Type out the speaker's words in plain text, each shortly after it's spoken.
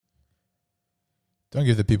Don't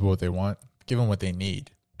give the people what they want. Give them what they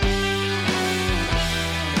need.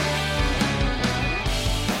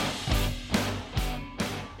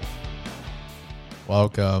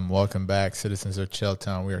 Welcome back, citizens of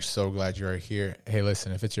Chilltown. We are so glad you are here. Hey,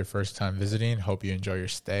 listen, if it's your first time visiting, hope you enjoy your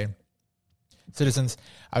stay. Citizens,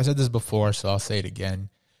 I've said this before, so I'll say it again.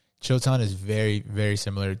 Chilltown is very, very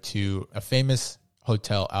similar to a famous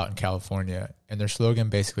hotel out in California, and their slogan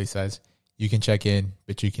basically says, you can check in,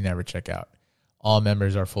 but you can never check out. All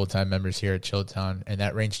members are full-time members here at Chilltown, and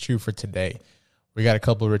that reigns true for today. We got a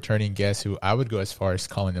couple of returning guests who I would go as far as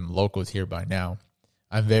calling them locals here by now.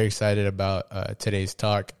 I'm very excited about today's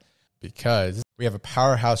talk because we have a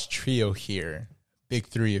powerhouse trio here, big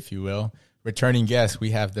three, if you will. Returning guests, we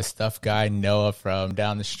have the stuff guy, Noah from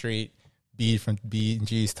down the street, B from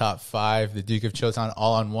B&G's Top 5, the Duke of Chilltown,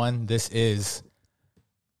 all on one. This is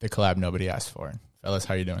the collab nobody asked for. Fellas,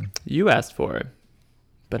 how you doing? You asked for it,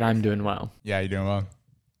 but I'm doing well. Yeah, you doing well?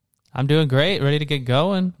 I'm doing great. Ready to get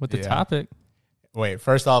going with the topic. Wait,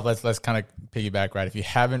 first off, let's kind of piggyback, right? If you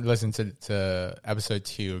haven't listened to episode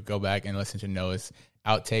 2, go back and listen to Noah's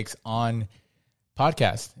outtakes on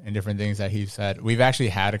podcast and different things that he's said. We've actually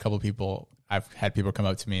had a couple people, I've had people come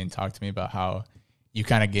up to me and talk to me about how you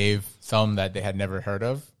kind of gave some that they had never heard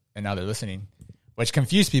of, and now they're listening, which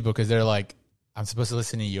confused people because they're like, I'm supposed to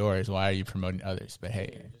listen to yours. Why are you promoting others? But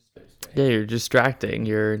hey. Yeah, you're distracting.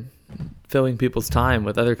 You're filling people's time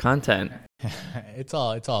with other content. It's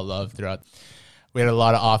all love throughout. We had a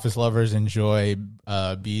lot of office lovers enjoy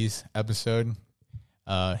B's episode.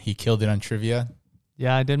 He killed it on trivia.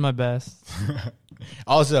 Yeah, I did my best.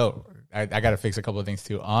 Also, I got to fix a couple of things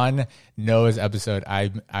too. On Noah's episode,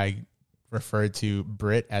 I referred to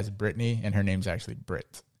Brit as Brittany, and her name's actually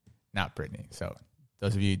Brit, not Brittany. So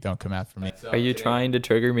those of you who don't come after me. Are you trying to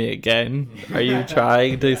trigger me again? Are you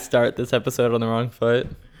trying to start this episode on the wrong foot?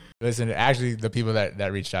 Listen, actually, the people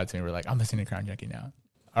that reached out to me were like, I'm listening to Crown Junkie now.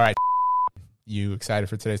 All right. You excited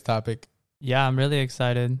for today's topic? Yeah, I'm really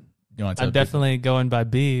excited. You want to I'm definitely going by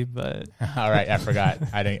B, but all right, I forgot.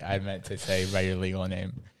 I meant to say by your legal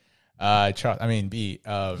name. B.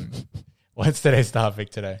 What's today's topic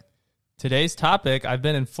today? Today's topic, I've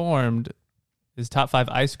been informed, is top 5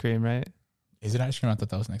 ice cream, right? Is it ice cream? I thought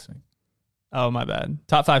that was next week. Oh, my bad.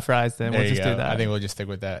 Top 5 fries, then. We'll just do that. I think we'll just stick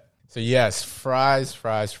with that. So, yes, fries.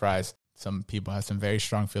 Some people have some very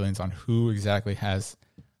strong feelings on who exactly has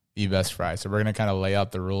the best fries. So we're going to kind of lay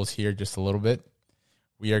out the rules here just a little bit.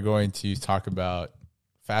 We are going to talk about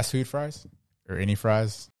fast food fries or any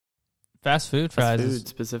fries. Fast food fries. Fast food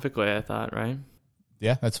specifically, I thought, right?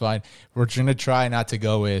 Yeah, that's fine. We're going to try not to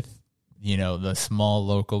go with, the small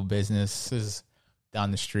local businesses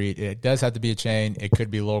down the street. It does have to be a chain. It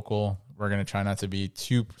could be local. We're going to try not to be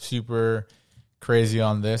too super crazy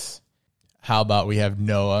on this. How about we have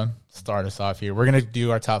Noah start us off here? We're going to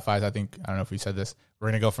do our top 5s. I don't know if we said this. We're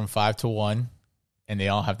going to go from 5 to 1, and they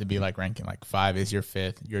all have to be like ranking. Like 5 is your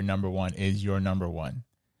 5th. Your number 1 is your number 1.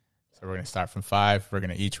 So we're going to start from 5. We're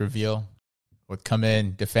going to each reveal. We'll come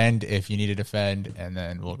in, defend if you need to defend, and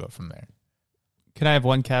then we'll go from there. Can I have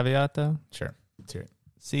one caveat, though? Sure. Let's hear it.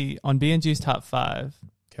 See, on B&G's top 5,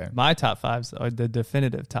 okay, my top 5s are the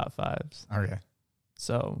definitive top 5s. Okay.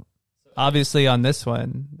 So obviously on this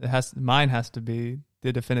one, mine has to be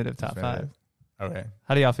the definitive top 5. Okay.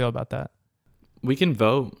 How do y'all feel about that? We can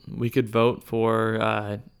vote. We could vote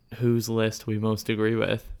for whose list we most agree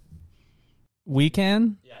with. We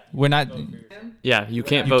can? Yeah. We're not. Yeah, you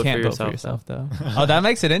can't You vote can't for vote for yourself. yourself, though. Oh, that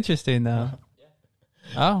makes it interesting, though.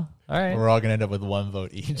 Oh, all right. We're all going to end up with 1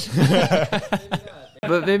 vote each.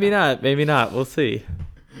 But maybe not. Maybe not. We'll see.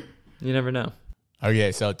 You never know.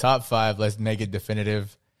 Okay, so top 5. Let's make it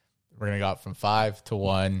definitive. We're going to go from 5 to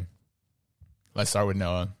 1. Let's start with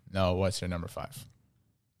Noah. Noah, what's your number 5?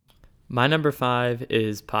 My number 5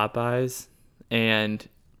 is Popeyes, and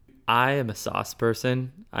I am a sauce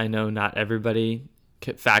person. I know not everybody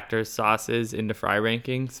factors sauces into fry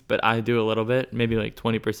rankings, but I do a little bit, maybe like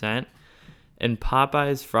 20%. And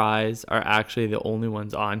Popeyes fries are actually the only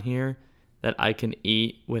ones on here that I can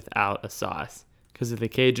eat without a sauce. Because of the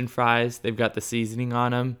Cajun fries, they've got the seasoning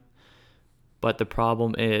on them. But the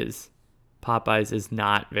problem is Popeyes is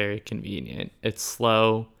not very convenient. It's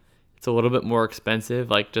slow. It's a little bit more expensive,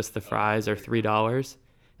 like just the fries are $3,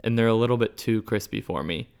 and they're a little bit too crispy for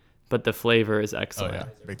me. But the flavor is excellent. Oh, yeah,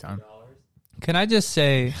 big time. Can I just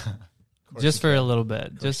say, just for a little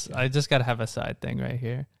bit, I just got to have a side thing right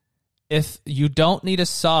here. If you don't need a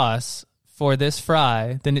sauce for this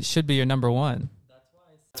fry, then it should be your number 1.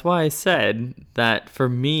 That's why I said that for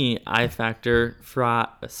me, I factor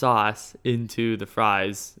sauce into the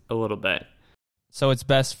fries a little bit. So it's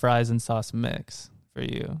best fries and sauce mix for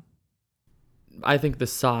you. I think the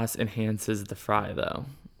sauce enhances the fry though.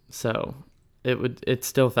 So it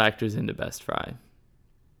still factors into best fry.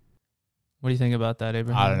 What do you think about that,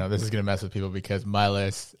 Abraham? I don't know. This is going to mess with people because my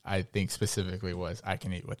list, I think specifically was I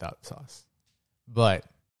can eat without sauce. But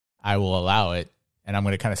I will allow it. And I'm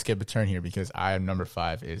going to kind of skip a turn here because number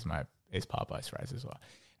 5 is Popeye's fries as well.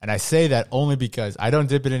 And I say that only because I don't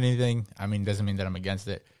dip it in anything. I mean, doesn't mean that I'm against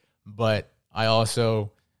it. But I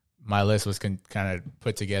also, my list was kind of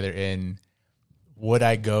put together in, would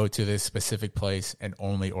I go to this specific place and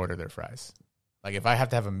only order their fries? Like if I have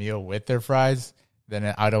to have a meal with their fries,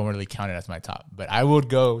 then I don't really count it as my top. But I would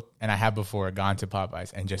go, and I have before gone to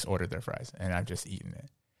Popeyes and just ordered their fries, and I've just eaten it.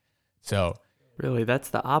 So really, that's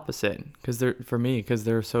the opposite because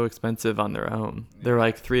they're so expensive on their own. They're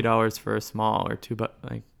like $3 for a small or $2.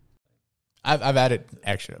 Like I've added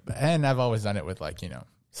extra, and I've always done it with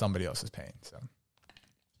somebody else is paying. So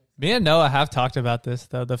me and Noah have talked about this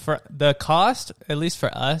though. The cost, at least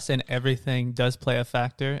for us, and everything does play a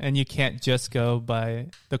factor, and you can't just go by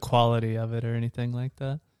the quality of it or anything like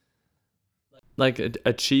that. Like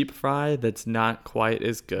a cheap fry that's not quite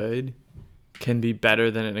as good can be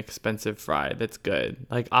better than an expensive fry that's good.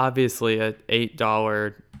 Like obviously a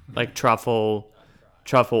 $8 like truffle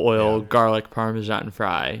oil garlic parmesan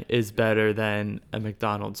fry is better than a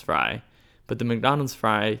McDonald's fry. But the McDonald's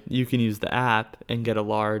fry, you can use the app and get a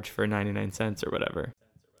large for 99 cents or whatever.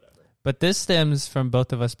 But this stems from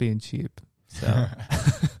both of us being cheap. So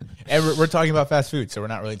and we're talking about fast food, so we're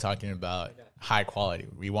not really talking about high quality.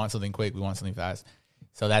 We want something quick. We want something fast.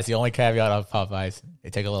 So that's the only caveat of Popeyes. They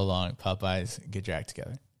take a little long. Popeyes, get your act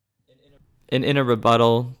together. And in a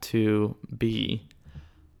rebuttal to B,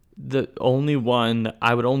 the only one,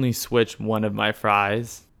 I would only switch one of my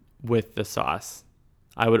fries with the sauce.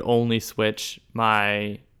 I would only switch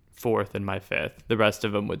my 4th and my 5th. The rest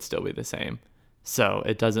of them would still be the same. So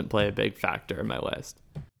it doesn't play a big factor in my list.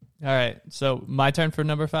 All right. So my turn for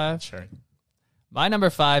number 5? Sure. My number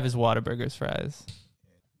 5 is Whataburger's fries.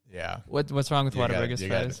 Yeah. What's wrong with Whataburger's You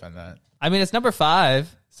gotta fries? defend that. I mean, it's number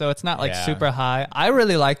 5, so it's not super high. I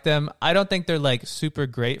really like them. I don't think they're like super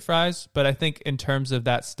great fries, but I think in terms of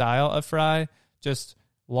that style of fry, just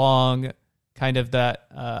long, kind of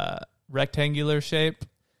that rectangular shape,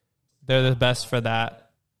 they're the best for that.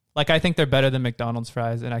 Like, I think they're better than McDonald's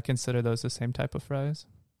fries, and I consider those the same type of fries.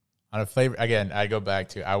 On a flavor, again, I go back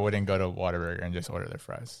to I wouldn't go to Whataburger and just order their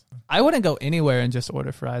fries. I wouldn't go anywhere and just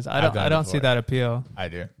order fries. I don't see that appeal. I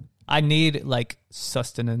do. I need like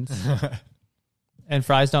sustenance, and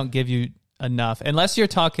fries don't give you enough unless you're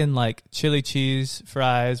talking like chili cheese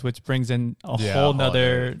fries, which brings in a whole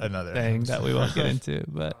nother thing that we won't get into.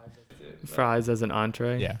 But fries as an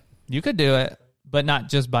entree, yeah, you could do it, but not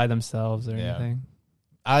just by themselves or anything.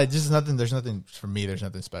 Just nothing. There's nothing for me. There's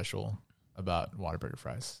nothing special about Whataburger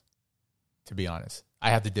fries. To be honest, I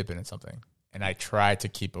have to dip it in something, and I try to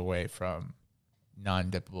keep away from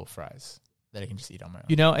non-dippable fries that I can just eat on my own.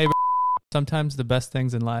 You know, sometimes the best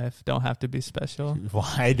things in life don't have to be special.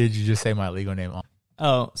 Why did you just say my legal name?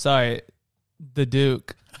 Oh, sorry, the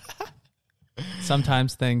Duke.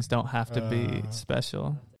 Sometimes things don't have to be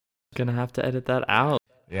special. Gonna have to edit that out.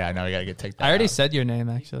 Yeah, now we gotta take that. I already out. said your name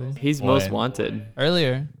actually He's most wanted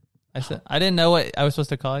earlier. I said I didn't know what I was supposed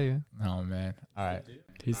to call you. Oh man! All right.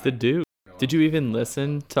 He's the Duke. Did you even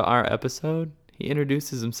listen to our episode? He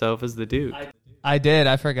introduces himself as the Duke. I did.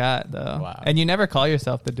 I forgot though. Wow. And you never call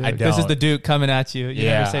yourself the Duke. I This is don't. the Duke coming at you. You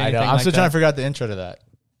never say I anything know. I'm like still that. trying to figure out the intro to that.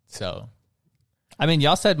 So, I mean,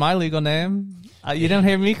 y'all said my legal name. You don't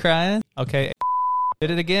hear me crying. Okay, did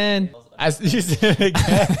it again. as you said it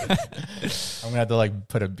again, I'm gonna have to like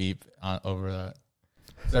put a beep over that.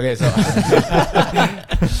 Okay, so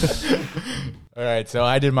all right, so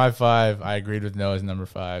I did my 5. I agreed with Noah's number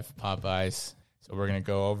 5, Popeyes. So we're gonna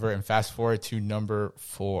go over and fast forward to number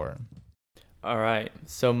 4. All right.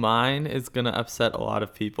 So mine is going to upset a lot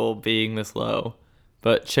of people being this low,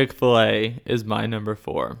 but Chick-fil-A is my number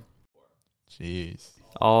 4. Jeez.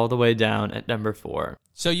 All the way down at number 4.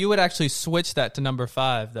 So you would actually switch that to number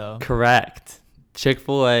 5, though. Correct.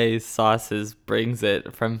 Chick-fil-A's sauces brings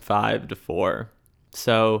it from 5 to 4.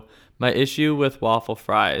 So my issue with waffle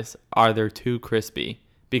fries are they're too crispy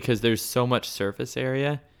because there's so much surface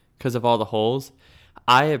area because of all the holes.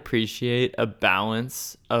 I appreciate a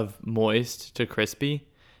balance of moist to crispy,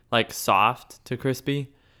 like soft to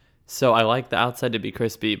crispy. So I like the outside to be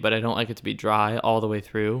crispy, but I don't like it to be dry all the way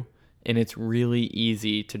through. And it's really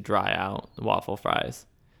easy to dry out waffle fries,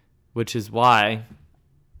 which is why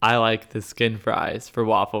I like the skin fries for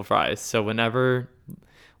waffle fries. So whenever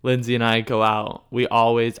Lindsay and I go out,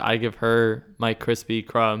 I give her my crispy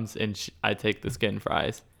crumbs and I take the skin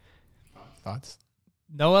fries. Thoughts?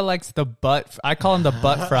 Noah likes the butt. I call them the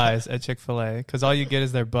butt fries at Chick-fil-A because all you get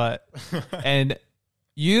is their butt. And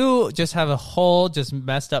you just have a whole just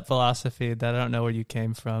messed up philosophy that I don't know where you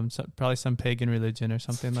came from. So probably some pagan religion or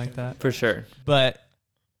something like that. For sure. But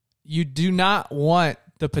you do not want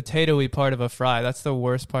the potato-y part of a fry. That's the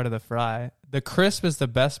worst part of the fry. The crisp is the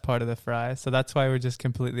best part of the fry. So that's why we're just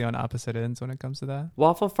completely on opposite ends when it comes to that.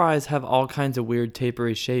 Waffle fries have all kinds of weird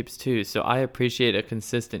tapery shapes too, so I appreciate a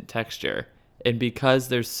consistent texture. And because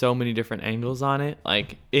there's so many different angles on it,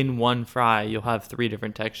 like in one fry, you'll have 3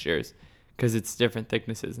 different textures because it's different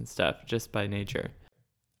thicknesses and stuff just by nature.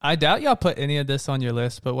 I doubt y'all put any of this on your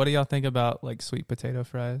list, but what do y'all think about like sweet potato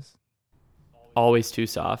fries? Always too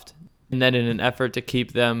soft. And then in an effort to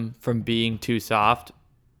keep them from being too soft,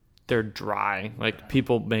 they're dry. Like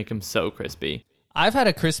people make them so crispy. I've had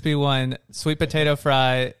a crispy one, sweet potato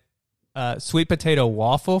fry, sweet potato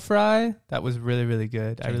waffle fry. That was really, really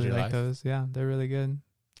good. I really like those. Yeah, they're really good.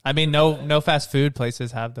 I mean, no fast food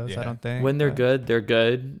places have those, I don't think. When they're good, they're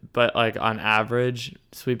good. But like on average,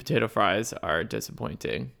 sweet potato fries are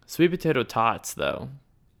disappointing. Sweet potato tots, though.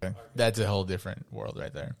 That's a whole different world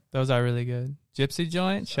right there. Those are really good. Gypsy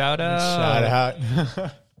Joint, shout out. Shout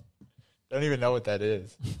out. Don't even know what that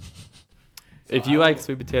is. If you like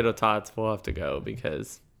sweet potato tots, we'll have to go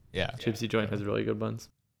because Gypsy Joint has really good ones.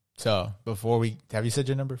 So before have you said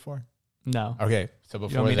your number 4? No. Okay, so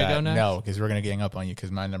before you want me to go next? No, because we're gonna gang up on you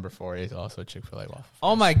because my number 4 is also Chick-fil-A waffle.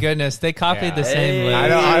 Oh my goodness, they copied the same list. I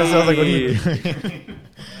know. I was like, what are you doing?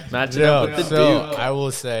 Matching up with the Duke. I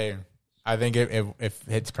will say, I think it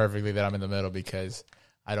hits perfectly that I'm in the middle because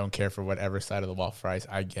I don't care for whatever side of the waffle fries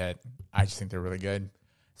I get. I just think they're really good.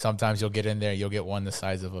 Sometimes you'll get in there, you'll get one the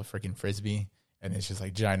size of a freaking Frisbee, and it's just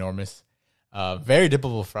like ginormous. Very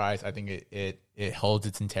dippable fries. I think it holds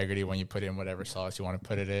its integrity when you put in whatever sauce you want to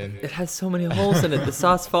put it in. It has so many holes in it. The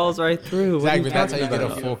sauce falls right through. Exactly, but that's how you get a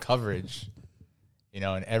full coverage. In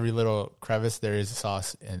every little crevice, there is a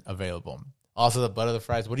sauce available. Also, the butt of the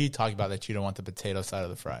fries. What are you talking about that you don't want the potato side of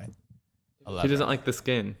the fry? He doesn't like the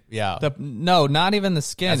skin. Yeah. No, not even the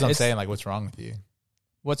skin. That's what I'm saying. Like, what's wrong with you?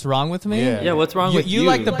 What's wrong with me? Yeah, what's wrong with you? You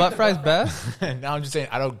like the butt fries best? No, I'm just saying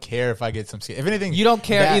I don't care if I get some skin. If anything, you don't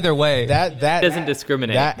care either way. That doesn't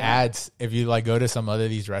discriminate. That adds, if you like go to some other of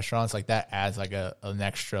these restaurants, like that adds like an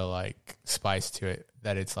extra like spice to it.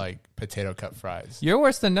 That it's like potato cut fries. You're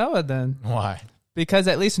worse than Noah then. Why? Because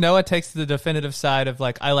at least Noah takes the definitive side of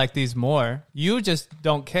like, I like these more. You just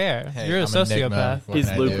don't care. Hey, You're a sociopath.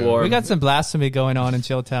 He's lukewarm. We got some blasphemy going on in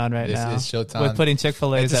Chilltown right now. This is Chilltown. With putting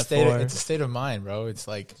Chick-fil-A's at 4. It's a state of mind, bro. It's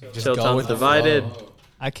like just Chilltown's go with divided. the flow.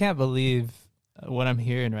 I can't believe what I'm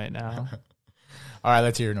hearing right now. All right,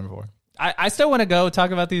 let's hear your number 4. I still want to go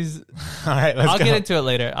talk about these. All right, let's I'll go. get into it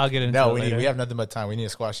later. We have nothing but time. We need to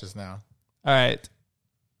squash this now. All right.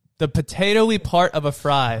 The potato-y part of a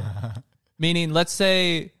fry. Meaning, let's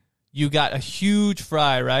say you got a huge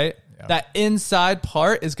fry, right? Yeah. That inside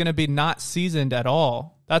part is going to be not seasoned at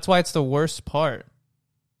all. That's why it's the worst part.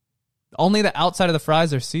 Only the outside of the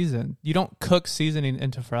fries are seasoned. You don't cook seasoning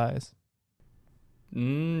into fries.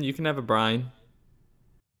 You can have a brine.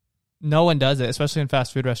 No one does it, especially in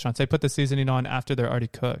fast food restaurants. They put the seasoning on after they're already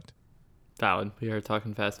cooked. Valid. We are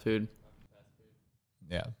talking fast food.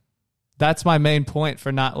 Yeah. That's my main point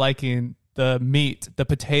for not liking the meat, the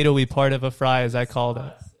potato-y part of a fry, as I called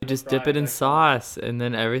it. You just dip it in sauce, and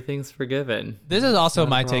then everything's forgiven. This is also Not a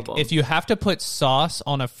my take. problem. If you have to put sauce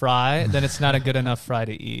on a fry, then it's not a good enough fry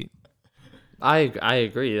to eat. I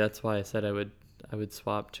agree. That's why I said I would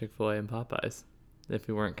swap Chick-fil-A and Popeyes if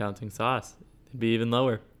we weren't counting sauce. It'd be even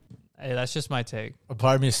lower. Hey, that's just my take. A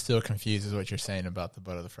part of me is still confused with what you're saying about the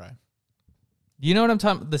butt of the fry. You know what I'm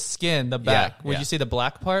talking about? The skin, the back. Would you see the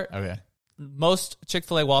black part? Okay. Most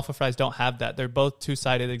Chick-fil-A waffle fries don't have that. They're both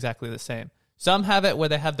two-sided exactly the same. Some have it where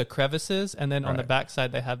they have the crevices, and then on the back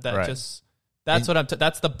side they have that just... That's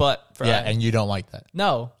that's the butt fry. Yeah, and you don't like that.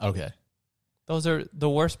 No. Okay. Those are the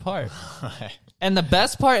worst part. And the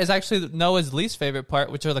best part is actually Noah's least favorite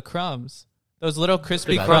part, which are the crumbs. Those little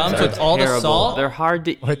crispy crumbs with all the salt. They're hard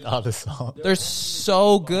to eat. With all the salt. They're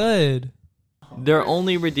so good. Their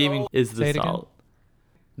only redeeming is Say the it again. salt.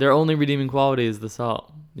 Their only redeeming quality is the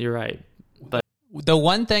salt. You're right. But The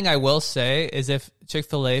one thing I will say is if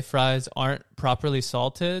Chick-fil-A fries aren't properly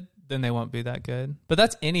salted, then they won't be that good. But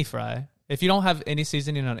that's any fry. If you don't have any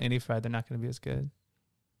seasoning on any fry, they're not going to be as good.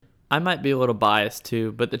 I might be a little biased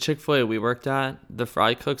too, but the Chick-fil-A we worked at, the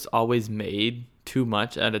fry cooks always made too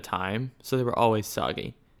much at a time, so they were always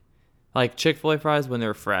soggy. Like Chick-fil-A fries, when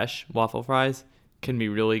they're fresh, waffle fries, can be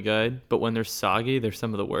really good, but when they're soggy, they're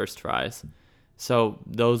some of the worst fries. So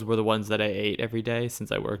those were the ones that I ate every day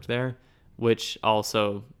since I worked there. which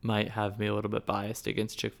also might have me a little bit biased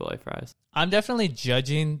against Chick-fil-A fries. I'm definitely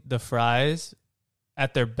judging the fries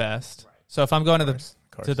at their best. So if I'm going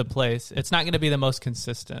to the place, it's not going to be the most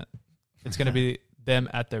consistent. It's going to be them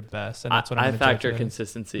at their best, and that's what I'm I factor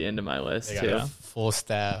consistency into my list They got too. a full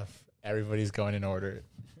staff. Everybody's going in order.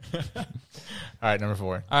 All right, number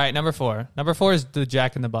 4. All right, number 4. Number 4 is the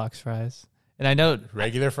Jack in the Box fries. And I know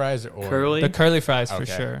Regular fries or Curly? the curly fries for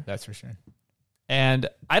Okay, sure. That's for sure. And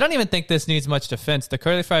I don't even think this needs much defense. The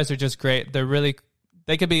curly fries are just great. They're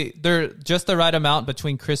just the right amount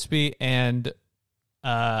between crispy and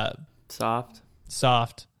soft.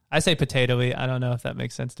 I say potatoey. I don't know if that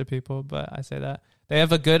makes sense to people, but I say that. They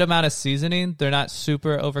have a good amount of seasoning. They're not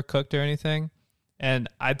super overcooked or anything. And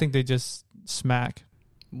I think they just smack.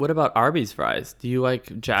 What about Arby's fries? Do you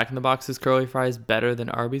like Jack in the Box's curly fries better than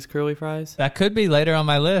Arby's curly fries? That could be later on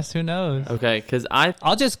my list. Who knows? Okay, because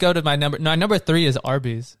I'll just go to my number. No, number 3 is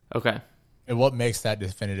Arby's. Okay. And what makes that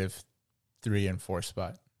definitive 3 and 4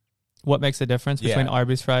 spot? What makes the difference between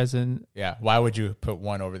Arby's fries and... Yeah, why would you put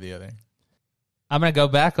one over the other? I'm going to go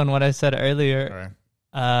back on what I said earlier.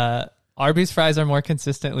 Right. Arby's fries are more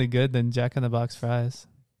consistently good than Jack in the Box fries.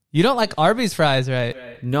 You don't like Arby's fries,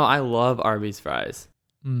 right? No, I love Arby's fries.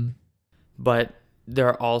 But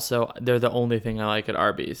they're the only thing I like at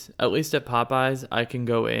Arby's. At least at Popeyes, I can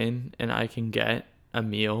go in and I can get a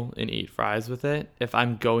meal and eat fries with it. If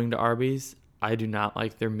I'm going to Arby's, I do not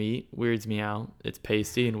like their meat. Weirds me out. It's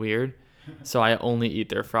pasty and weird. So I only eat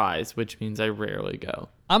their fries, which means I rarely go.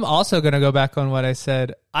 I'm also going to go back on what I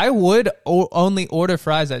said. I would only order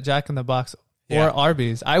fries at Jack in the Box or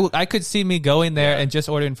Arby's. I could see me going there and just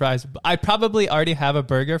ordering fries. I probably already have a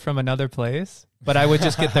burger from another place, but I would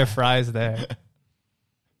just get their fries there.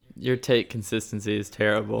 Your take consistency is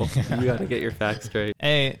terrible. You got to get your facts straight.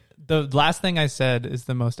 Hey, the last thing I said is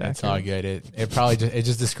the most accurate. It's all good. It probably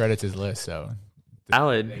just discredits his list. So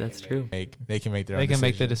valid. That's true. They can make their own They can decision.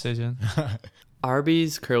 make the decision.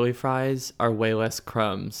 Arby's curly fries are way less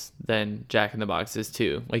crumbs than Jack in the Box's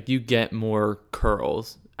too. Like you get more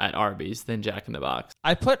curls at Arby's than Jack in the Box.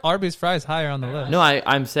 I put Arby's fries higher on the list. No,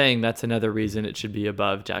 I'm saying that's another reason it should be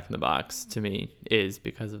above Jack in the Box to me is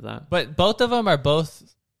because of that. But both of them are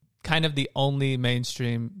both kind of the only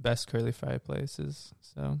mainstream best curly fry places.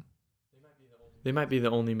 So they might be the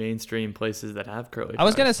only mainstream places that have curly fries. I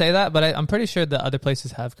was going to say that, but I'm pretty sure the other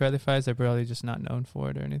places have curly fries. They're probably just not known for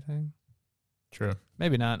it or anything. True.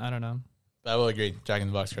 Maybe not. I don't know. I will agree. Jack in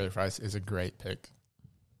the Box curly fries is a great pick.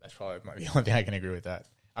 That's probably the only thing I can agree with that.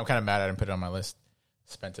 I'm kind of mad I didn't put it on my list.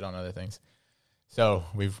 Spent it on other things. So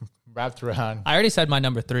we've wrapped around. I already said my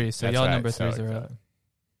number 3, so That's y'all right. number 3s So, are up.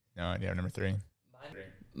 No, yeah, number 3.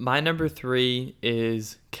 My number 3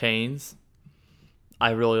 is Cane's.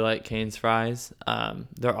 I really like Cane's fries.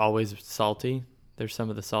 They're always salty. They're some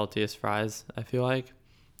of the saltiest fries, I feel like.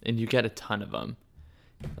 And you get a ton of them.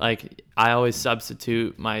 Like, I always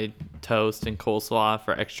substitute my toast and coleslaw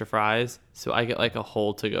for extra fries. So I get like a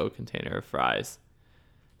whole to-go container of fries.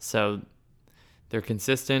 So they're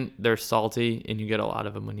consistent, they're salty, and you get a lot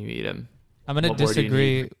of them when you eat them. I'm going to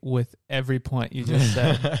disagree with every point you just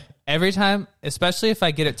said. Every time, especially if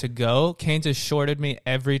I get it to go, Cane's has shorted me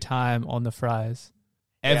every time on the fries.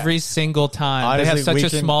 Every single time. Honestly, they have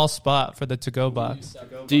such a small spot for the to-go box.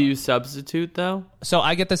 Do you substitute, though? So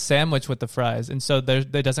I get the sandwich with the fries, and so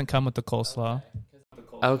it doesn't come with the coleslaw.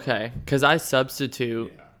 Okay, because I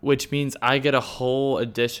substitute, which means I get a whole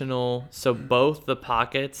additional... So both the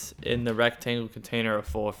pockets in the rectangle container are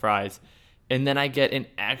full of fries, and then I get an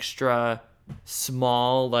extra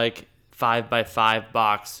small, like, 5x5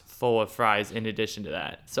 box full of fries in addition to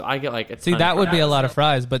that. So I get like a ton. See, that of would be a fries. lot of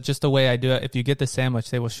fries, but just the way I do it, if you get the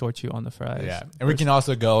sandwich, they will short you on the fries. Yeah. And we can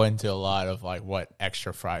also go into a lot of like what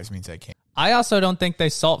extra fries means at Cane's. I also don't think they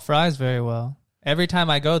salt fries very well. Every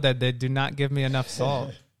time I go there, they do not give me enough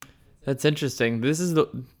salt. That's interesting.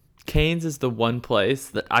 Cane's is the one place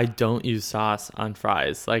that I don't use sauce on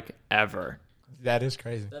fries, like ever. That is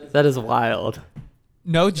crazy. That is wild.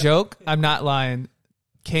 No joke, I'm not lying.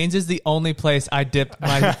 Cane's is the only place I dip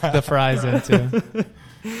the fries into.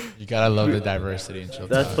 You gotta love the diversity in Chilton.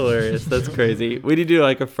 That's hilarious. That's crazy. We need to do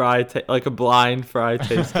like a blind fry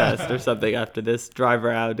taste test or something after this. Drive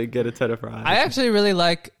around and get a ton of fries. I actually really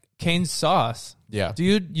like Cane's sauce. Yeah. Do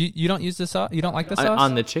you don't use the sauce? You don't like the sauce?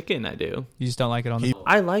 On the chicken, I do. You just don't like it on the...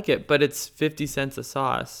 I like it, but it's 50 cents a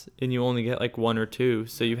sauce, and you only get like 1 or 2,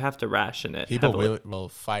 so you have to ration it. People heavily. will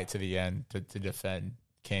fight to the end to defend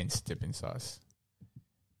Cane's dipping sauce.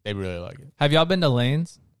 They really like it. Have y'all been to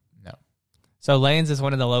Lane's? No. So Lane's is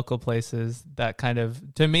one of the local places that kind of,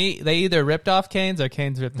 to me, they either ripped off Cane's or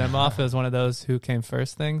Cane's ripped them off. It was one of those who came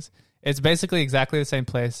first things. It's basically exactly the same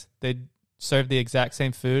place. They serve the exact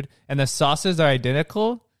same food, and the sauces are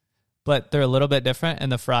identical, but they're a little bit different,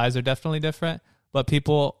 and the fries are definitely different. But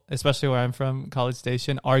people, especially where I'm from, College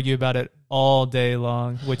Station, argue about it all day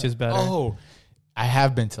long, which is better. Oh, I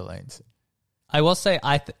have been to Lane's. I will say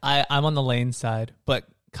I'm on the Lane side, but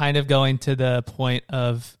kind of going to the point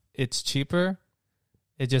of it's cheaper,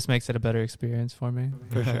 it just makes it a better experience for me.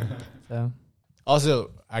 For sure. So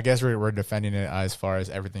Also, I guess we're defending it as far as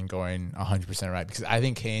everything going 100% right, because I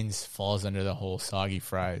think Cane's falls under the whole soggy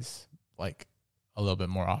fries like a little bit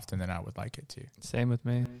more often than I would like it to. same with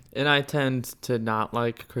me. And I tend to not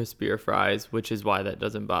like crispier fries, which is why that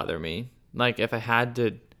doesn't bother me. Like if I had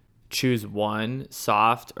to choose one,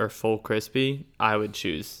 soft or full crispy, I would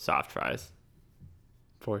choose soft fries.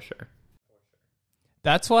 For sure.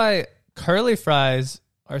 That's why curly fries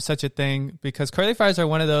are such a thing, because curly fries are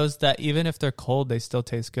one of those that even if they're cold, they still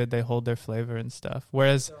taste good. They hold their flavor and stuff.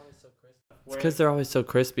 Whereas It's because they're always so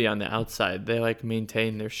crispy on the outside. They like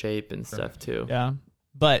maintain their shape and stuff too. yeah,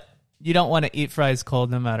 but you don't want to eat fries cold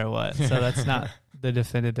no matter what. So that's not the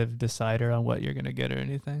definitive decider on what you're going to get or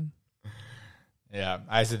anything. Yeah,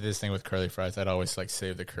 I said this thing with curly fries. I'd always like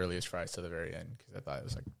save the curliest fries to the very end because I thought it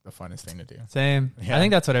was like the funnest thing to do. Same. Yeah. I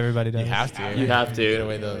think that's what everybody does. You have to. You have to. Get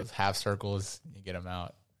away those half circles. You get them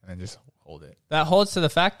out and then just hold it. That holds to the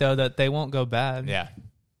fact, though, that they won't go bad. Yeah.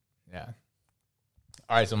 Yeah.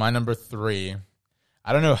 All right, so my number 3.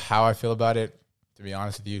 I don't know how I feel about it, to be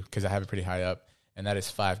honest with you, because I have it pretty high up, and that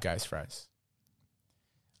is Five Guys fries.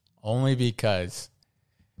 Only because,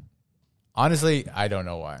 honestly, I don't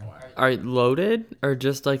know why. Are you loaded or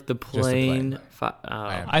just like the plain?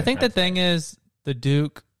 I think the thing is the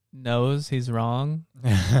Duke knows he's wrong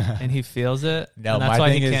and he feels it. No, and that's my why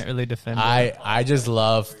thing he is can't really defend it. I just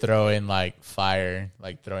love throwing like fire,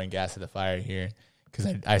 like throwing gas at the fire here.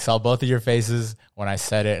 Because I saw both of your faces when I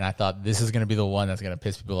said it, and I thought this is going to be the one that's going to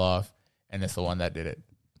piss people off, and it's the one that did it.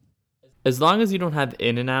 As long as you don't have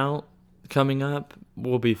In-N-Out coming up,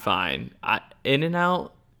 we'll be fine.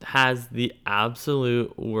 In-N-Out has the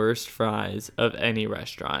absolute worst fries of any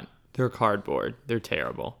restaurant. They're cardboard. They're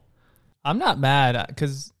terrible. I'm not mad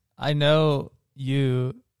because I know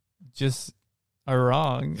you just are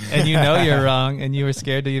wrong, and you know you're wrong, and you were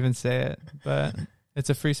scared to even say it. But it's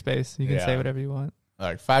a free space. You can say whatever you want.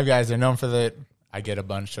 Like Five Guys, they're known for that. I get a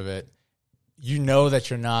bunch of it. You know that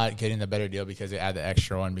you're not getting the better deal because they add the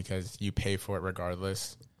extra one because you pay for it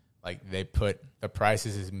regardless. Like they put the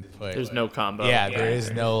prices is put. There's no combo. Yeah, there is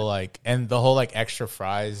no like, and the whole like extra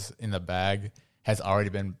fries in the bag has already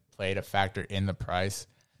been played a factor in the price.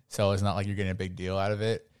 So it's not like you're getting a big deal out of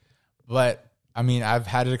it. But I mean, I've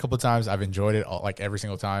had it a couple of times. I've enjoyed it like every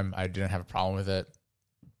single time. I didn't have a problem with it.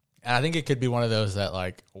 And I think it could be one of those that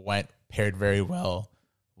like went paired very well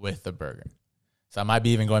with the burger. So I might be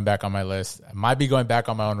even going back on my list. I might be going back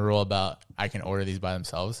on my own rule about I can order these by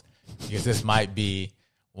themselves because this might be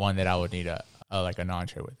one that I would need a like an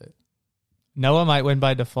entree with it. Noah might win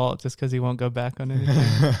by default just because he won't go back on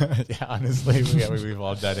anything. Yeah, honestly, we've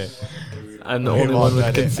all done it. I'm the only one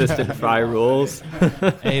with consistent fry rules.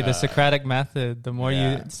 Hey, the Socratic method. The more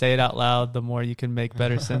you say it out loud, the more you can make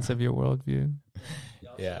better sense of your worldview.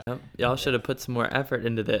 Yeah. Y'all should have put some more effort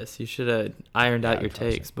into this. You should have ironed out your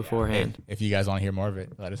takes beforehand. Hey, if you guys want to hear more of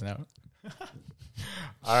it, let us know.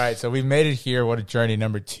 All right, so we made it here. What a journey.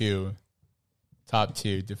 Number 2, top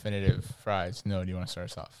 2 definitive fries. No, do you want to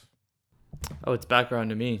start us off? Oh, it's back around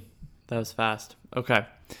to me. That was fast. Okay.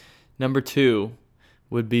 Number 2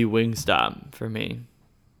 would be Wingstop for me.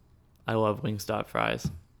 I love Wingstop fries.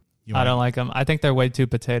 I don't like them. I think they're way too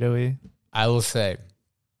potato-y. I will say,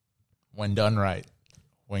 when done right,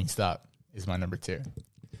 Wingstop is my number 2.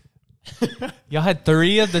 Y'all had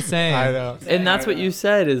 3 of the same. I know. And that's what you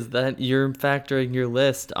said, is that you're factoring your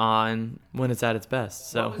list on when it's at its best.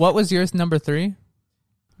 So What was yours, number 3?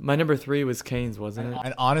 my number 3 was Cane's, wasn't it?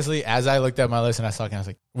 And honestly, as I looked at my list and I saw Cane's, I was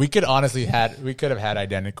like, we could have had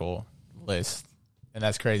identical lists. And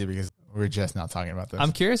that's crazy because we're just not talking about this.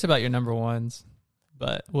 I'm curious about your number 1s,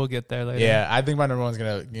 but we'll get there later. Yeah, I think my number 1's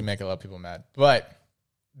going to make a lot of people mad. But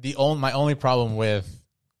my only problem with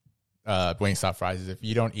Wingstop fries is if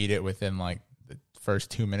you don't eat it within like the first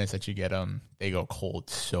 2 minutes that you get them, they go cold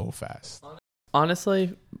so fast.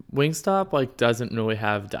 Honestly, Wingstop like doesn't really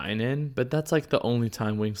have dine-in, but that's like the only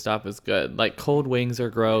time Wingstop is good. Like cold wings are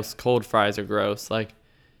gross, cold fries are gross. Like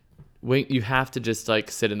you have to just like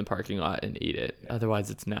sit in the parking lot and eat it. Otherwise,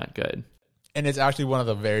 it's not good. And it's actually one of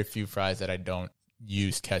the very few fries that I don't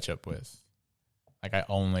use ketchup with. Like I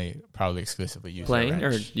only probably exclusively use Plain,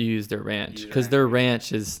 or you use their ranch? Because their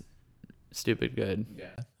ranch is stupid good. Yeah.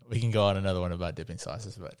 We can go on another one about dipping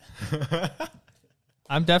sauces, but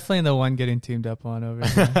I'm definitely the one getting teamed up on over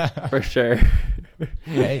here. For sure.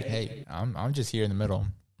 Hey, I'm just here in the middle.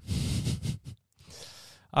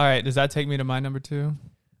 All right, does that take me to my number 2?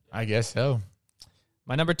 I guess so.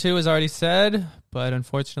 My number 2 is already said, but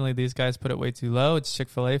unfortunately these guys put it way too low. It's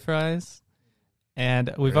Chick-fil-A fries.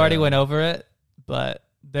 And we've already went over it, but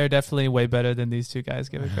they're definitely way better than these two guys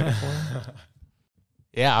give it credit for.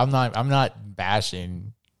 Yeah, I'm not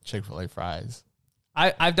bashing Chick-fil-A fries.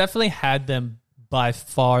 I've definitely had them by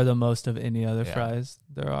far the most of any other fries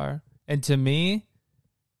there are. And to me,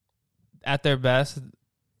 at their best,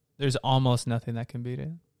 there's almost nothing that can beat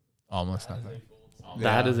it. Almost nothing.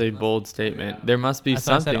 That is a bold statement. There must be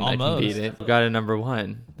something that can beat it. We got a number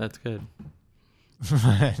 1. That's good.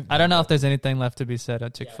 I don't know if there's anything left to be said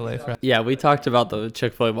at Chick-fil-A fries. Yeah, we talked about the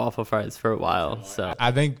Chick-fil-A waffle fries for a while. So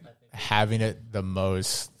I think having it the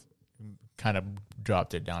most kind of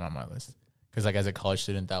dropped it down on my list. Because like as a college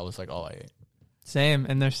student, that was like all I ate. Same,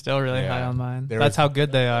 and they're still really high on mine. There That's how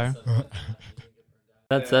good they are.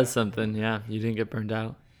 that says something. Yeah, you didn't get burned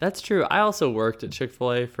out. That's true. I also worked at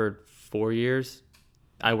Chick-fil-A for 4 years.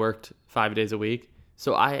 I worked 5 days a week.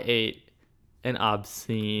 So I ate an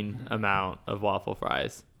obscene amount of waffle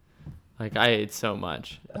fries. Like I ate so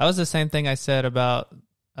much. That was the same thing I said about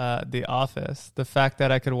The Office. The fact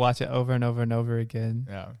that I could watch it over and over and over again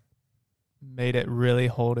made it really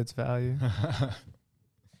hold its value.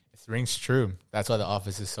 It rings true. That's why The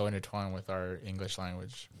Office is so intertwined with our English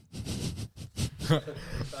language.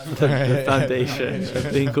 the foundation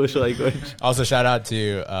of the English language. Also, shout out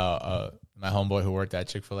to my homeboy who worked at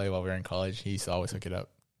Chick-fil-A while we were in college. He used to always hook it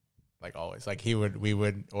up. Like always. Like we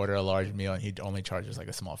would order a large meal and he'd only charge us like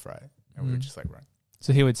a small fry. And we would just like run.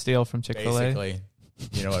 So he would steal from Chick-fil-A? Basically.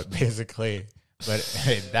 You know what? Basically. But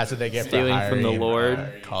hey, that's what they get Stealing for hiring from the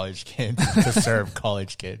Lord. College kids to serve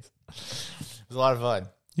college kids. It was a lot of fun.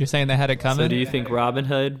 You're saying they had it coming? So do you think Robin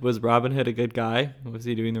Hood, was Robin Hood a good guy? Was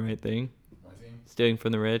he doing the right thing? Stealing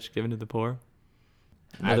from the rich, giving to the poor?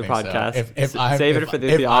 Another podcast. So. Save it for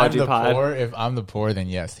the theology pod. If I'm the poor, then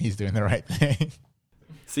yes, he's doing the right thing.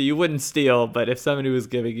 So you wouldn't steal, but if somebody was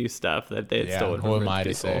giving you stuff that they had stolen from who rich am I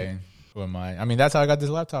people. to say? Who am I? I mean, that's how I got this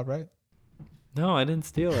laptop, right? No, I didn't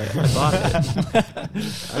steal it. I bought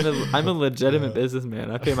it. I'm a legitimate businessman.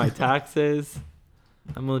 I pay my taxes.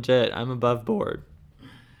 I'm legit. I'm above board.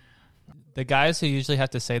 The guys who usually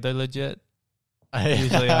have to say they're legit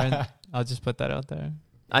usually aren't. I'll just put that out there.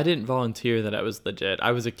 I didn't volunteer that I was legit.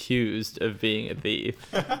 I was accused of being a thief.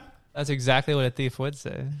 That's exactly what a thief would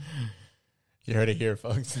say. You heard it here,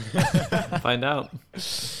 folks. Find out.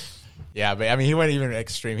 Yeah, but I mean, he went even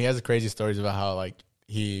extreme. He has crazy stories about how like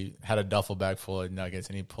he had a duffel bag full of nuggets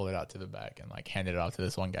and he pulled it out to the back and like handed it off to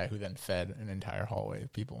this one guy who then fed an entire hallway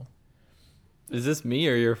of people. Is this me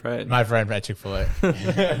or your friend? My friend at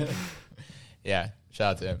Chick-fil-A. Yeah,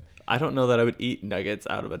 shout out to him. I don't know that I would eat nuggets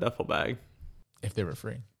out of a duffel bag. If they were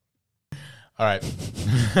free. All right.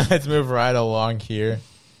 Let's move right along here.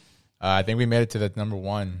 I think we made it to the number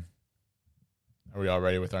 1. Are we all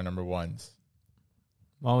ready with our number 1s?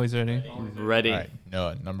 I'm always ready. Ready. All right.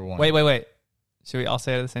 Noah, number 1. Wait. Should we all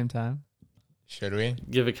say it at the same time? Should we?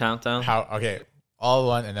 Give a countdown. Okay. All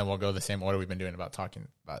 1, and then we'll go the same order we've been doing about talking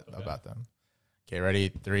about them. Okay, ready?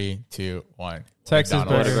 3, 2, 1. Texas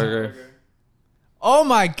McDonald's. Whataburger. Oh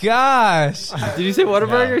my gosh! Did you say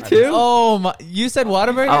Whataburger No, too? Oh my! You said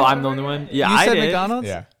Whataburger? Oh, I'm the only one. Yeah, you I said did. McDonald's?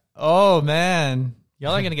 Yeah. Oh man,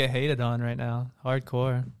 y'all are gonna get hated on right now.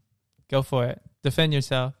 Hardcore. Go for it. Defend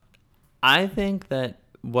yourself. I think that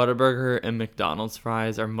Whataburger and McDonald's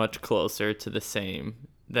fries are much closer to the same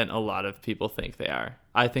than a lot of people think they are.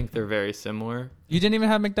 I think they're very similar. You didn't even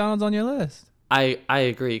have McDonald's on your list. I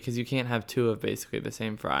agree because you can't have two of basically the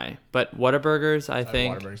same fry. But Whataburgers, I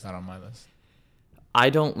think Whataburger's not on my list. I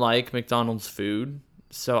don't like McDonald's food,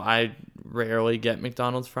 so I rarely get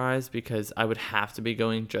McDonald's fries because I would have to be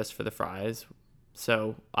going just for the fries.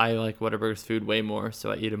 So I like Whataburger's food way more, so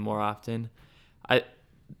I eat them more often. I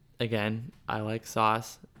like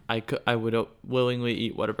sauce. I would willingly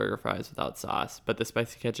eat Whataburger fries without sauce, but the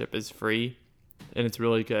spicy ketchup is free, and it's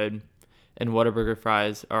really good. And Whataburger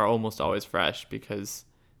fries are almost always fresh because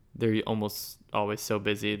they're almost always so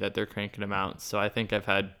busy that they're cranking them out. So I think I've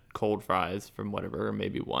had cold fries from Whataburger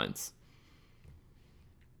maybe once.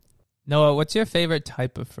 Noah, what's your favorite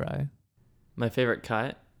type of fry? My favorite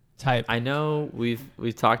cut? Type. I know we've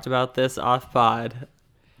talked about this off pod,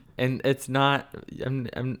 and it's not.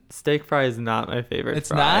 Steak fry is not my favorite. It's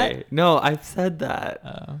fry. not? No, I've said that.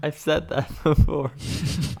 Oh. I've said that before.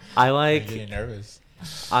 I'm getting nervous.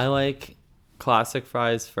 I like classic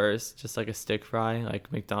fries first, just like a stick fry,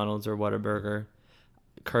 like McDonald's or Whataburger.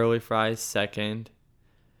 Curly fries second.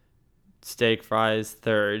 steak fries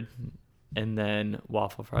third, and then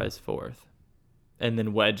waffle fries fourth, and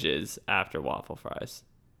then wedges after waffle fries.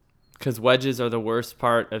 Because wedges are the worst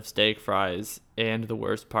part of steak fries and the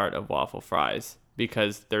worst part of waffle fries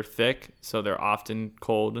because they're thick, so they're often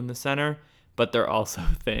cold in the center, but they're also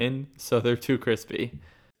thin, so they're too crispy.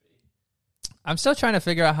 I'm still trying to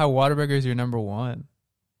figure out how Whataburger is your number one.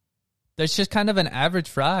 There's just kind of an average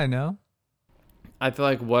fry, no? I feel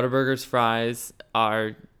like Whataburger's fries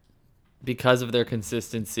are, because of their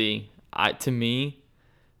consistency, to me,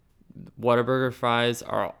 Whataburger fries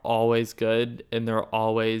are always good and they're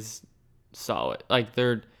always solid. Like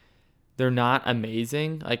they're not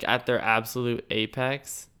amazing. Like at their absolute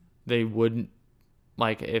apex, they wouldn't,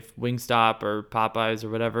 like if Wingstop or Popeyes or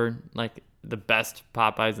whatever, like the best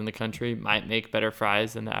Popeyes in the country might make better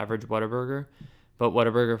fries than the average Whataburger, but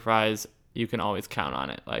Whataburger fries, you can always count on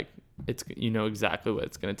it. Like it's, you know exactly what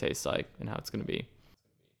it's going to taste like and how it's going to be.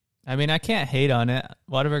 I mean, I can't hate on it.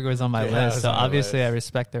 Whataburger was on my list, so obviously I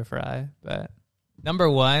respect their fry. But number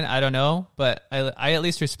one, I don't know, but I at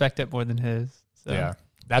least respect it more than his. So. Yeah.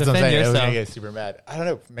 That's what I'm saying. I was gonna get super mad. I don't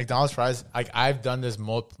know. McDonald's fries. Like I've done this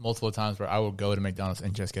multiple times where I will go to McDonald's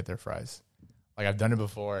and just get their fries. Like I've done it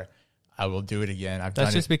before. I will do it again.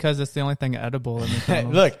 That's just because it's the only thing edible in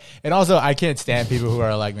McDonald's. Look, and also I can't stand people who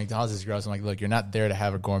are like McDonald's is gross. I'm like, look, you're not there to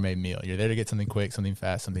have a gourmet meal. You're there to get something quick, something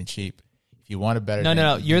fast, something cheap. If you want a better,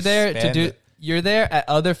 no. You're there to do. You're there at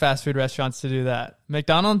other fast food restaurants to do that.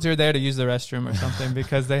 McDonald's, you're there to use the restroom or something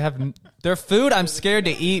because they have their food. I'm scared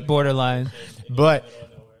to eat. Borderline, but.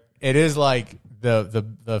 It is like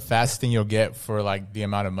the fastest thing you'll get for like the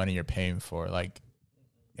amount of money you're paying for. Like,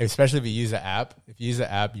 especially if you use the app. If you use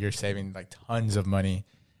the app, you're saving like tons of money.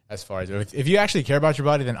 As far as if you actually care about your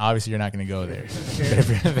body, then obviously you're not going to go there. But if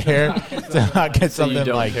you're there to not get something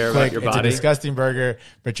like quick, it's a disgusting burger,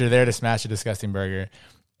 but you're there to smash a disgusting burger,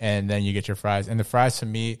 and then you get your fries. And the fries, to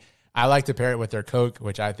me, I like to pair it with their Coke,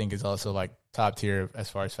 which I think is also like top tier as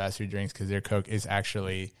far as fast food drinks because their Coke is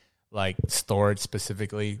actually like stored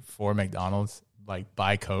specifically for McDonald's, like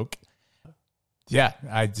by Coke. Yeah,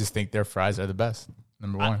 I just think their fries are the best.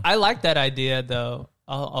 Number one. I like that idea though.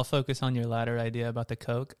 I'll focus on your latter idea about the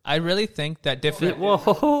Coke. I really think that different.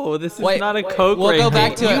 Whoa, this is not a Coke. We'll go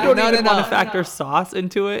back to you it. don't even want to factor sauce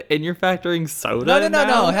into it, and you're factoring soda.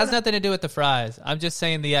 No. It has nothing to do with the fries. I'm just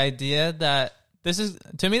saying the idea that this is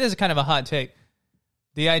kind of a hot take.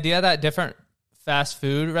 The idea that different fast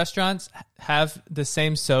food restaurants have the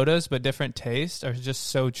same sodas but different taste are just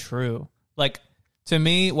so true. Like to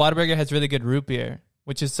me, Whataburger has really good root beer,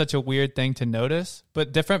 which is such a weird thing to notice,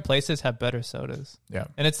 but different places have better sodas. Yeah.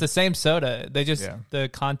 And it's the same soda. They just, the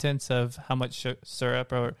contents of how much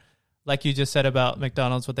syrup or like you just said about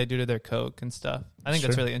McDonald's, what they do to their Coke and stuff. I think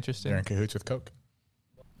that's really interesting. They're in cahoots with Coke.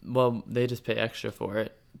 Well, they just pay extra for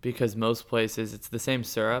it because most places, it's the same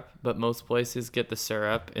syrup, but most places get the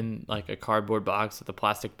syrup in like a cardboard box with a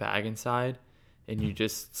plastic bag inside, and you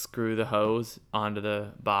just screw the hose onto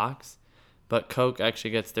the box. But Coke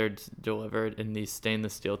actually gets theirs delivered in these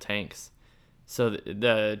stainless steel tanks. So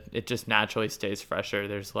it just naturally stays fresher.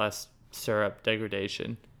 There's less syrup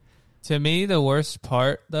degradation. To me, the worst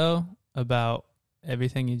part, though, about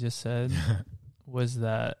everything you just said was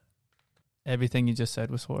that everything you just said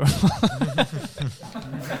was horrible.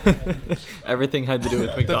 Everything had to do with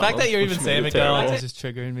McDonald's. The fact that you're even saying McDonald's is just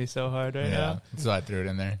triggering me so hard right now. So I threw it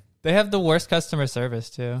in there. They have the worst customer service,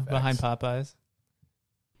 too, behind Popeyes.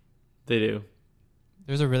 They do.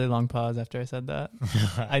 There's a really long pause after I said that.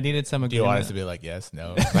 I needed some agreement. Do you want us to be like, yes,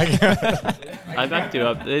 no? I backed you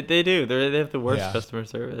up. They do. They have the worst customer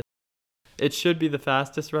service. It should be the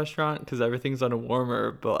fastest restaurant because everything's on a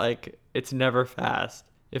warmer, but like it's never fast.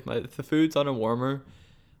 If the food's on a warmer,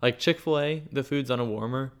 like Chick-fil-A, the food's on a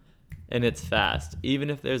warmer and it's fast. Even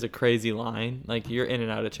if there's a crazy line, like you're in and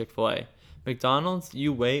out of Chick-fil-A. McDonald's,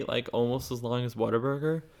 you wait like almost as long as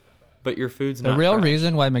Whataburger, but your food's not The real fresh.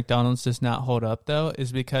 reason why McDonald's does not hold up, though,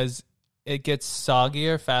 is because it gets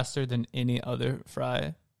soggier faster than any other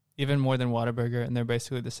fry, even more than Whataburger, and they're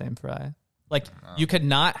basically the same fry. Like, you could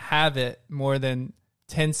not have it more than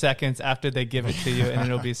 10 seconds after they give it to you, and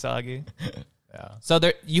it'll be soggy. Yeah. So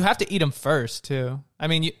you have to eat them first, too. I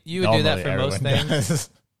mean, you would do that for most things,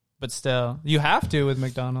 but still, you have to with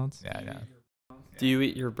McDonald's. Yeah, yeah. Do you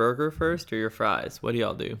eat your burger first or your fries? What do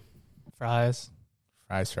y'all do? Fries.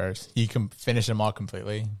 Fries first. You can finish them all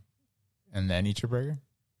completely and then eat your burger?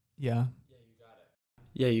 Yeah.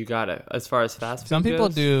 Yeah, you got it. As far as fast food Some people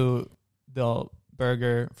goes, do the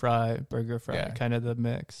burger, fry, kind of the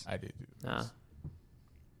mix. I do. Nah.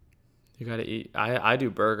 You got to eat. I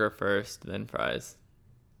do burger first, then fries.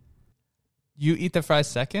 You eat the fries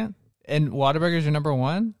second? And Whataburger's your number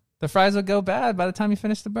one? The fries would go bad by the time you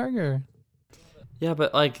finish the burger. Yeah,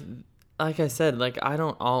 but like I said, like I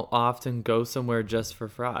don't often go somewhere just for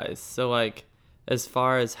fries. So like as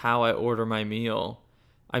far as how I order my meal,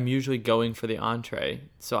 I'm usually going for the entree.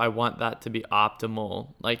 So I want that to be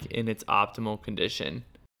optimal, like in its optimal condition.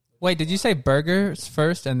 Wait, did you say burgers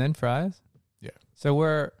first and then fries? Yeah. So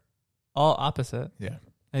we're all opposite. Yeah.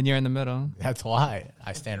 And you're in the middle. That's why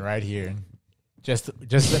I stand right here. Just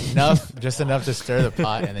enough to stir the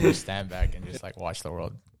pot, and then just stand back and just like watch the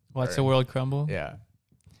world. Watch the world crumble. Yeah.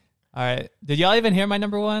 All right. Did y'all even hear my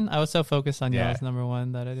number one? I was so focused on Yeah. y'all's number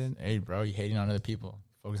one that I didn't Hey, bro, you hating on other people.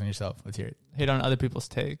 Focus on yourself. Let's hear it. hate on other people's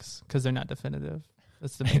takes because they're not definitive.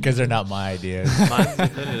 That's the main Because they're not my ideas. Mine's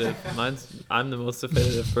definitive. I'm the most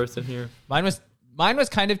definitive person here. Mine was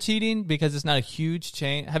kind of cheating because it's not a huge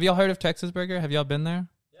chain. Have y'all heard of Texas Burger? Have y'all been there?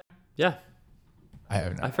 Yeah, I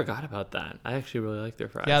have not. I forgot about that. I actually really like their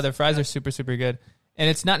fries. Yeah, their fries are super, super good. And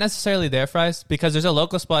it's not necessarily their fries because there's a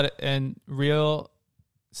local spot, and real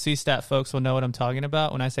C-Stat folks will know what I'm talking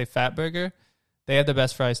about. When I say Fat Burger, they have the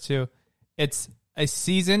best fries too. It's a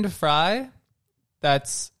seasoned fry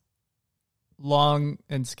that's long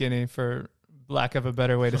and skinny, for lack of a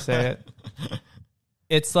better way to say it.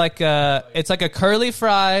 It's like a curly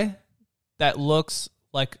fry that looks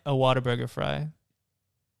like a Whataburger fry.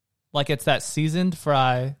 Like it's that seasoned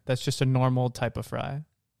fry that's just a normal type of fry.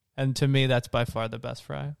 And to me, that's by far the best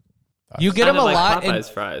fry. You get them a like lot. Popeye's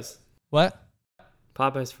fries. What?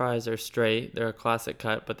 Popeye's fries are straight. They're a classic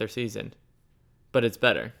cut, but they're seasoned. But it's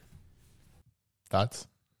better. Thoughts?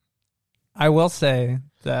 I will say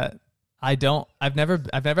that I've never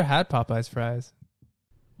had Popeye's fries.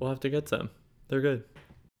 We'll have to get some. They're good.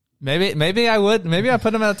 Maybe I would. Maybe I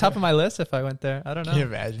put them at the top of my list if I went there. I don't know. Can you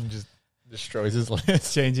imagine just destroys his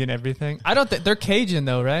list? Changing everything. I don't think they're Cajun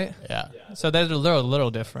though, right? Yeah. So they're a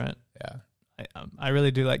little different. Yeah. I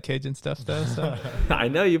really do like Cajun stuff though. So I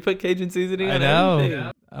know you put Cajun seasoning I on know.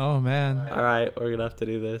 everything. Oh man. All right, we're gonna have to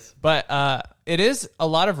do this. But it is a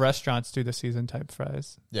lot of restaurants do the seasoned type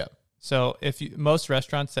fries. Yeah. So most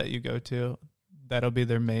restaurants that you go to, that'll be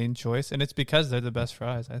their main choice, and it's because they're the best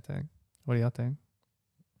fries, I think. What do y'all think?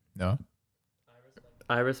 No?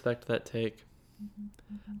 I respect that take.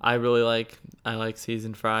 I like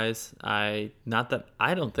seasoned fries. I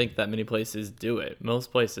don't think that many places do it.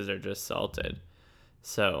 Most places are just salted.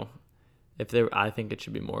 So I think it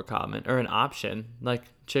should be more common or an option. Like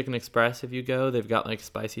Chicken Express, if you go, they've got like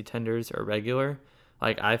spicy tenders or regular.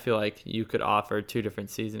 Like I feel like you could offer two different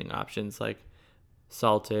seasoning options, like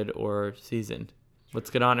salted or seasoned. Let's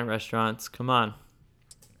get on it, restaurants. Come on.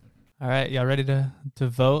 All right, y'all ready to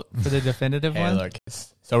vote for the definitive Hey, one? look.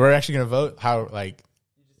 So we're actually gonna vote.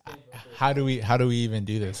 How do we even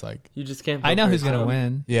do this? Like, You just can't. I know vote who's for gonna yourself.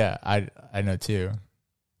 win. yeah, I know too.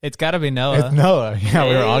 It's got to be Noah. It's Noah. Yeah,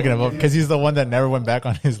 we were all gonna vote because he's the one that never went back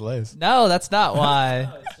on his list. No, that's not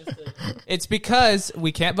why. It's because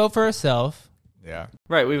we can't vote for ourselves. Yeah.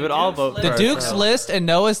 Right, we would all vote for The Duke's ourselves. list and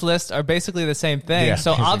Noah's list are basically the same thing. Yeah,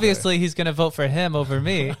 so basically. obviously he's going to vote for him over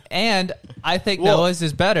me. And I think Well, Noah's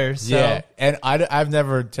is better. So Yeah, and I've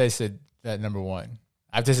never tasted that number one.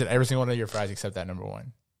 I've tasted every single one of your fries except that number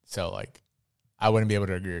one. So like, I wouldn't be able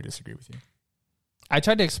to agree or disagree with you. I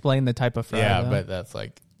tried to explain the type of fry. Yeah, though. but that's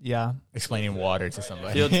like yeah, explaining water to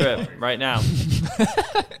somebody. Field trip right now.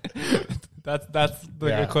 that's the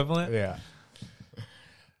Yeah. equivalent. Yeah.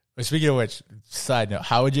 But speaking of which, side note,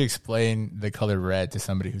 how would you explain the color red to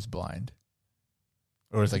somebody who's blind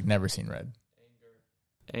or has like never seen red?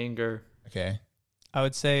 Anger. Okay. I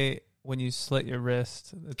would say when you slit your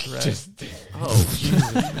wrist, it's red. Oh,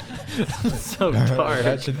 so dark.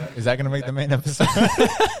 Is that going to make the main episode?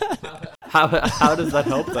 How does that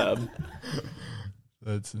help them?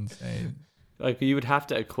 That's insane. Like you would have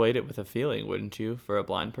to equate it with a feeling, wouldn't you, for a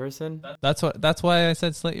blind person? That's why I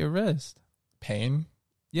said slit your wrist. Pain?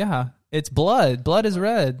 Yeah, it's blood. Blood is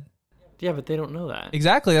red. Yeah, but they don't know that.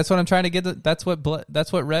 Exactly. That's what I'm trying to get. That's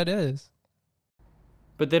what red is.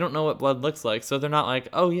 But they don't know what blood looks like, so they're not like,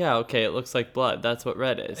 oh yeah, okay, it looks like blood. That's what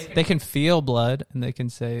red is. They can feel blood and they can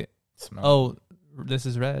say, Smell. "Oh, this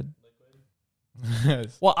is red."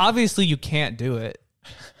 Well, obviously you can't do it.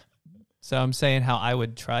 So I'm saying how I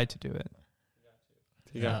would try to do it.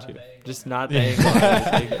 You got you. Just not the anger.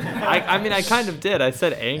 I mean, I kind of did. I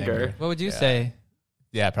said anger. What would you Yeah. say?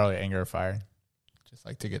 Yeah, probably anger or fire. Just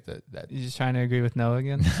like to get that. You just trying to agree with Noah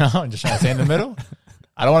again? No, I'm just trying to stay in the middle.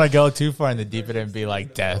 I don't want to go too far in the deep end and be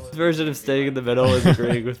like death. This version of staying in the middle is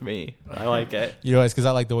agreeing with me. I like it. You know, it's because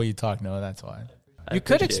I like the way you talk, Noah. That's why. I You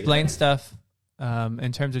could appreciate explain stuff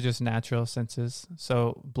in terms of just natural senses.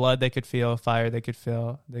 So blood they could feel, fire they could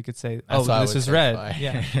feel. They could say, "Oh, That's why I this would is say red." fire.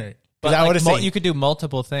 Yeah. But I like, would say you could do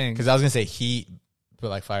multiple things. Because I was gonna say heat, but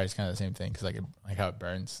like fire is kind of the same thing. Because like how it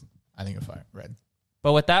burns. I think of fire red.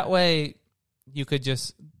 But with that way, you could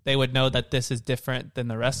they would know that this is different than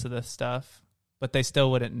the rest of the stuff, but they still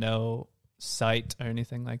wouldn't know sight or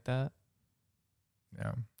anything like that.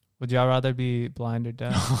 Yeah. Would y'all rather be blind or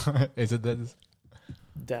deaf? Is it this?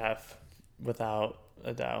 Deaf, without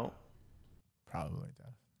a doubt. Probably deaf.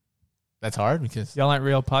 That's hard because Y'all aren't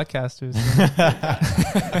real podcasters.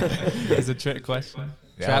 It's a trick question.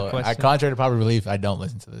 Trap question. I contrary to popular belief, I don't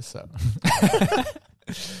listen to this. So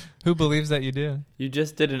who believes that you do? You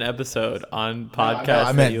just did an episode on podcast. No,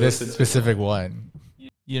 I meant this specific one.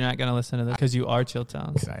 You're not gonna listen to this because you are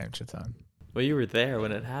Chilltown. Because I am Chilltown. Well, you were there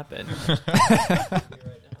when it happened.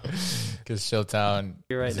 Because Chilltown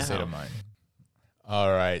You're right is a now. state of mind.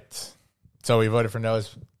 All right. So we voted for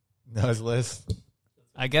Noah's list.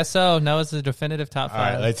 I guess so. Noah's the definitive top All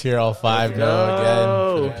 5 right, let's hear all 5 go again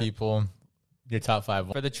for the people. Your top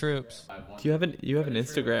 5. for the troops. You have an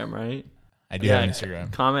Instagram, right? I do have an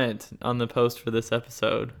Instagram. Comment on the post for this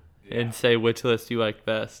episode and say which list you like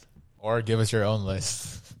best. Or give us your own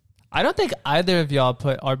list. I don't think either of y'all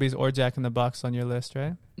put Arby's or Jack in the Box on your list,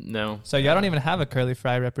 right? No. So y'all don't even have a curly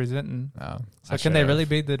fry representing. No. So can they really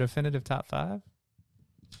be the definitive top 5?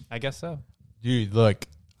 I guess so. Dude, look,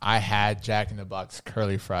 I had Jack in the Box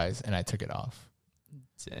curly fries and I took it off.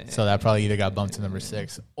 Dang. So that probably either got bumped to number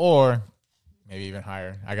 6 or maybe even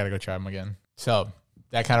higher. I got to go try them again. So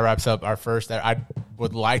that kind of wraps up our first. I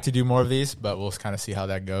would like to do more of these, but we'll kind of see how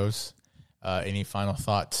that goes. Any final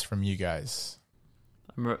thoughts from you guys?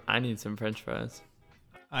 I need some French fries.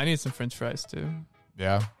 I need some French fries too.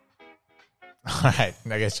 Yeah. All right.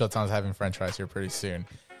 I guess Chilltown's having French fries here pretty soon.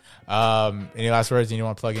 Any last words? You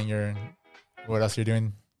want to plug in what else you're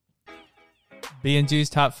doing? B&G's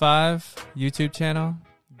top 5 YouTube channel.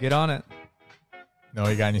 Get on it. No,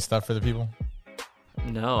 you got any stuff for the people?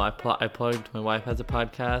 No, I plugged. My wife has a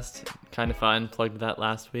podcast. Kind of fun. Plugged that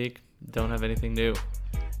last week. Don't have anything new.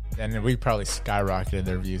 And we probably skyrocketed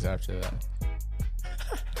their views after that.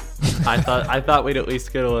 I thought we'd at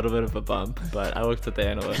least get a little bit of a bump, but I looked at the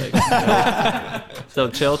analytics. So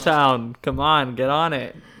Chilltown, come on, get on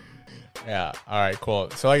it. Yeah. All right,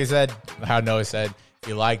 cool. So like I said, how Noah said, if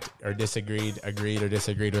you liked or agreed or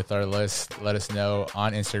disagreed with our list, let us know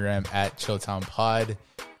on Instagram at ChilltownPod.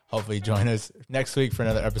 Hopefully join us next week for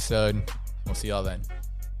another episode. We'll see y'all then.